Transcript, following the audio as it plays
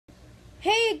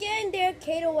again, they're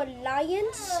Kato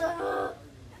Alliance.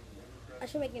 I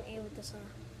should make an A with this, huh?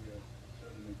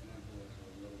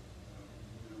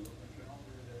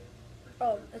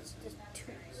 Oh, it's just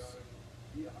two.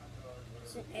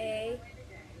 It's an A.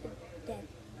 Then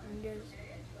there's.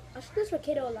 I should do this for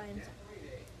Kato Alliance.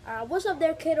 What's up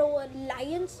there, Kato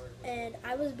Alliance? And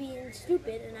I was being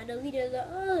stupid, and I deleted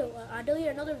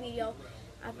another video.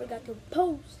 I forgot to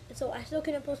post, so I still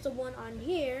couldn't post the one on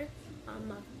here on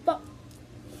my phone,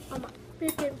 on my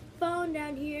freaking phone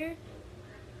down here.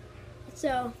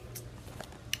 So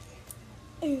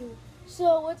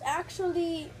it's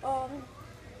actually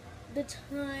the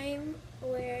time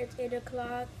where it's 8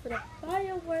 o'clock for the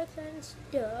fireworks and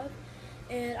stuff,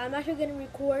 and I'm actually gonna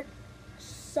record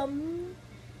some.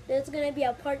 There's gonna be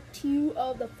a part 2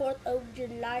 of the 4th of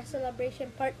July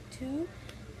celebration, part 2.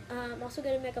 I'm also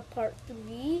gonna make a part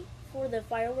 3 for the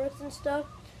fireworks and stuff.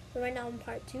 So right now I'm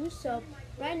part 2. So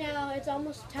right now it's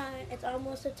almost time. It's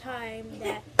almost the time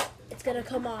that it's gonna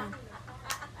come on.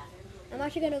 I'm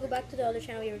actually gonna go back to the other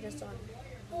channel we were just on.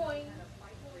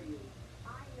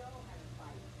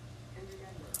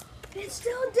 It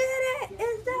still did it!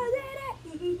 It still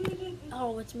did it!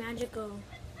 Oh, it's magical.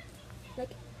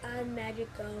 Like, I'm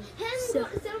magical. So,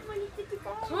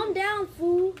 calm down,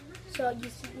 fool. So you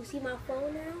see my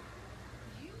phone now?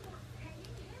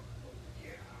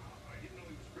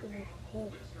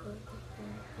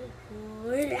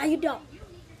 How you doing?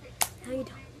 How you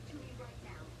doing?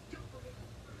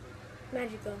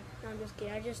 Magical. No, I'm just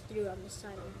kidding. I just threw on the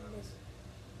side of this.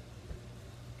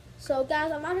 So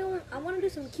guys, I want to do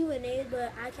some Q&As,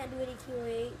 but I can't do any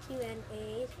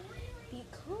Q&As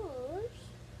because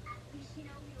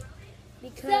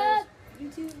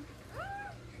YouTube.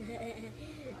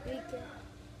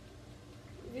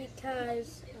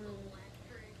 because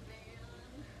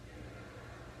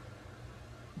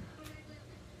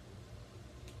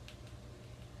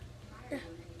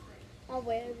I'll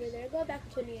wait over there. Go back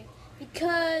to 28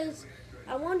 because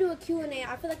I want to do a Q&A.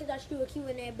 I feel like I should do a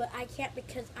Q&A, but I can't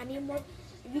because I need more.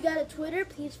 If you got a Twitter,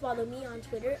 please follow me on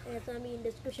Twitter, and it's gonna be in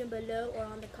the description below or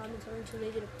on the comments. I'm too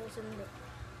lazy to post it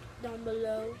down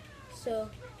below. So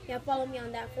yeah, follow me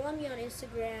on that. Follow me on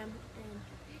Instagram, and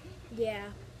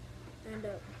yeah, and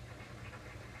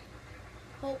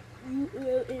hope you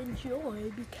will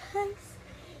enjoy because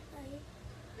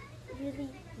I really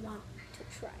want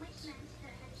to try it.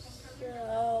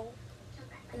 So,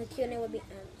 and the Q&A will be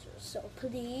answers. So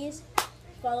please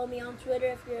follow me on Twitter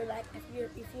if you like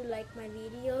my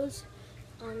videos.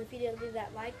 If you didn't leave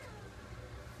that like,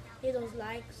 hit those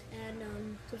likes, and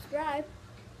subscribe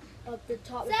up the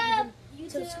top.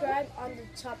 Subscribe on the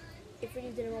top if you're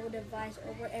using a mobile device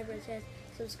or wherever it says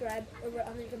subscribe, over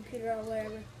on the computer or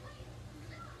wherever.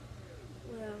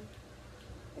 Well,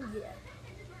 yeah.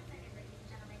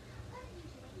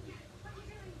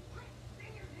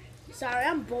 Sorry,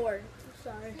 I'm bored. I'm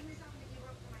sorry.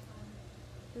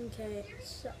 Okay,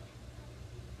 so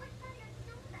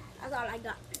that's all I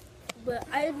got. But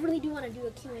I really do want to do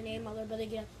a Q&A. My little brother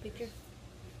get out the picture.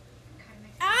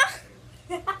 Ah!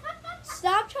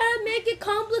 Stop trying to make it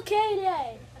complicated.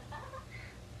 I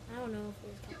don't know if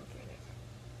it's complicated.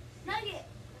 Nugget.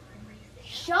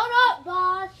 Shut up,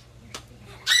 boss.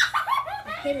 I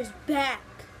hit his back.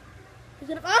 He's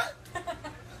gonna. Ah!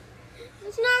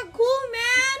 It's not cool,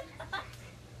 man.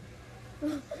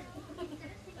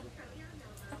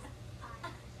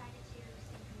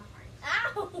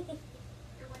 Ow!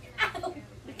 Ow!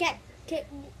 Okay,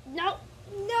 no,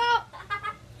 no!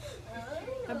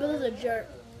 My brother's a jerk.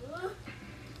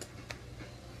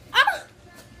 Ah!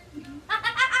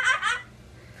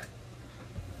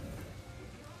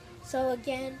 So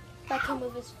again, if I can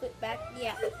move his foot back,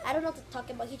 yeah. I don't know what to talk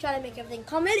about. He tried to make everything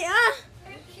comedy. Ah!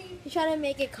 He tried to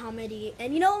make it comedy.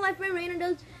 And you know what my friend Rainer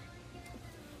does?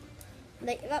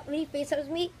 Like, when he FaceTimes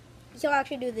me, he'll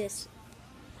actually do this.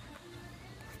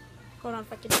 Hold on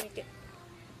if I can make it.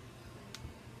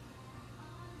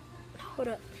 Hold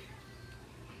up.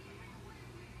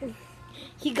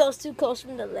 He goes too close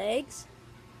from the legs.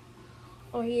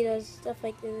 Or he does stuff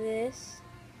like this.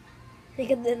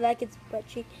 Like it's butt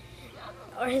cheek.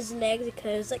 Or his legs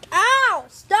because like, ow!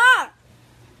 Stop!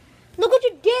 Look what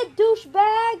you did,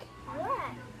 douchebag!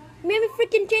 What? You made me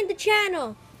freaking change the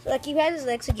channel. So like he has his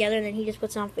legs together and then he just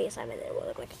puts on FaceTime and it will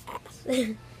look like an ass.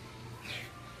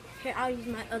 Here, I'll use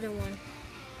my other one.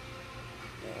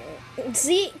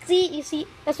 See, you see?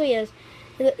 That's what he is.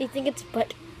 You think it's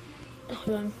butt.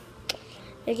 Hold on.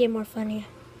 Make it more funny.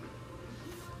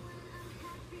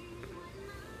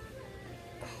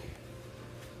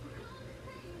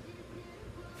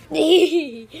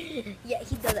 Yeah,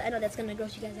 he does it. I know that's gonna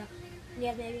gross you guys out.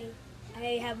 Yeah, maybe I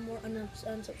I have more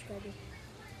unsubscribers.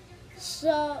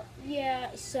 So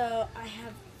yeah, so I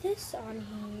have this on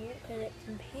here because it's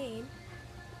in pain.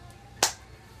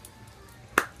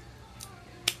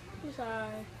 I'm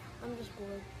sorry, I'm just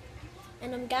bored.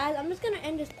 And guys, I'm just gonna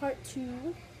end this part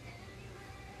 2.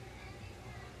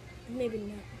 Maybe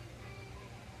not.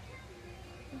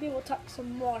 Maybe we'll talk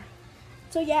some more.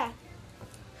 So yeah.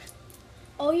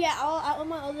 Oh yeah, on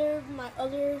my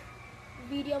other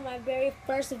video, my very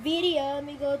first video. Let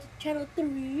me go to channel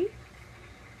 3.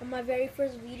 On my very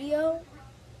first video,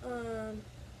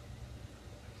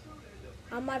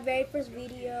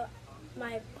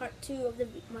 my part 2 of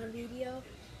my video,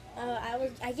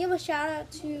 I give a shout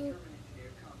out to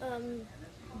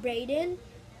Brayden.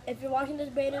 If you're watching this,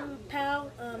 Brayden pal,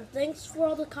 thanks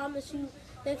for the comments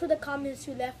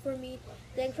you left for me.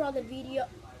 Thanks for all the video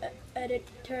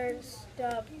editors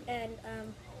stuff. And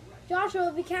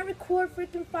Joshua, we can't record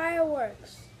freaking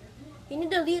fireworks. You need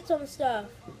to delete some stuff.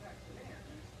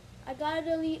 I gotta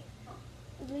delete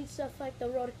stuff like the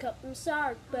Road Cup. I'm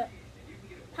sorry, but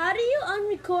how do you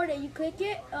unrecord it? You click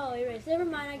it? Oh, erase. Never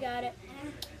mind, I got it.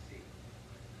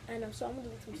 I know, so I'm gonna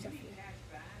delete some stuff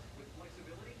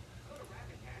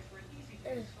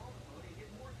here.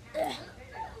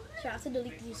 So I have to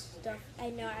delete these stuff. I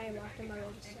know I watched them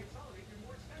already. So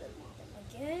delete them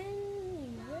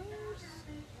again. Erase.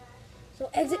 So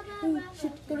exit. Oh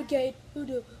shit, go to gate.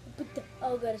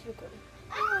 Oh god, it's recording.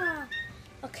 Ah.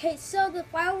 Okay, so the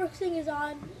fireworks thing is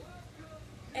on,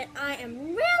 and I am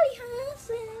really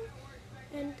awesome,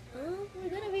 and we're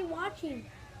gonna be watching.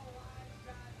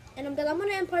 And I'm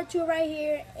gonna end part 2 right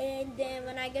here, and then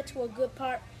when I get to a good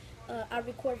part, I'll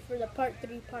record for the part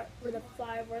 3, for the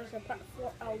fireworks, or part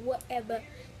 4, or whatever.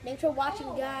 Thanks for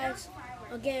watching, guys.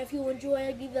 Again, if you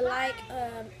enjoy, leave a like,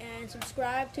 and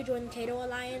subscribe to join the Kato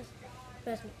Alliance.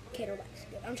 That's me, Kato Alliance.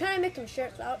 I'm trying to make some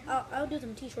shirts. So I'll do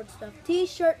some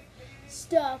t-shirt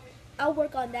stuff. I'll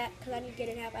work on that because I need to get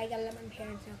it out. I gotta let my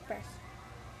parents know first.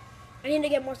 I need to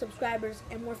get more subscribers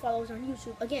and more followers on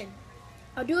YouTube. Again,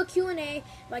 I'll do a Q&A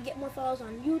if I get more followers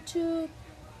on YouTube,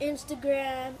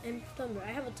 Instagram, and Tumblr.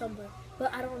 I have a Tumblr,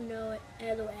 but I don't know it.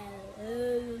 LOL.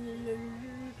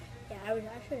 Yeah, I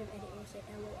should have edited and said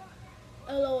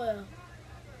LOL.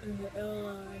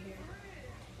 LOL.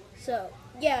 So,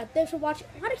 yeah, thanks for watching.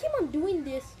 Why do I keep on doing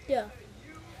this stuff?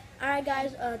 Alright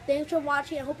guys, thanks for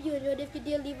watching. I hope you enjoyed. If you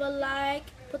did, leave a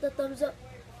like. Put the thumbs up.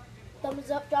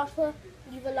 Thumbs up, Joshua.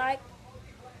 Leave a like.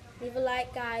 Leave a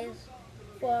like, guys,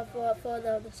 for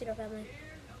the Cedar family.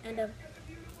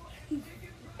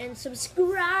 And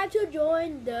subscribe to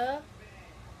join the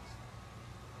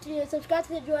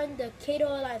Kato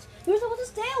Alliance. You're supposed to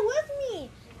stay with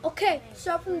me. Okay,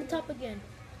 start from the top again.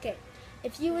 Okay.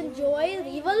 If you enjoy,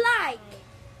 leave a like.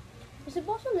 You're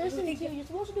supposed to listen to you. You're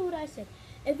supposed to do what I said.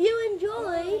 If you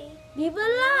enjoy, leave a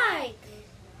like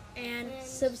and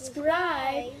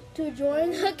subscribe to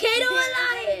join the Kato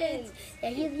Alliance.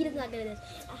 Yeah, he does not get this.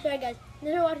 Sorry guys,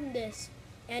 thanks for watching this.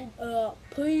 And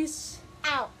peace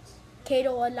out,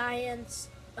 Kato Alliancers.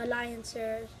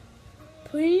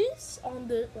 Peace on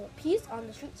the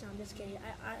streets. I'm just kidding.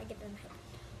 I get them.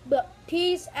 But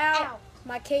peace out,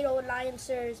 my Kato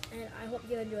Alliancers, and I hope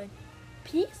you enjoyed.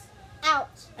 Peace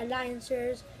out,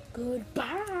 Alliancers.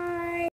 Goodbye.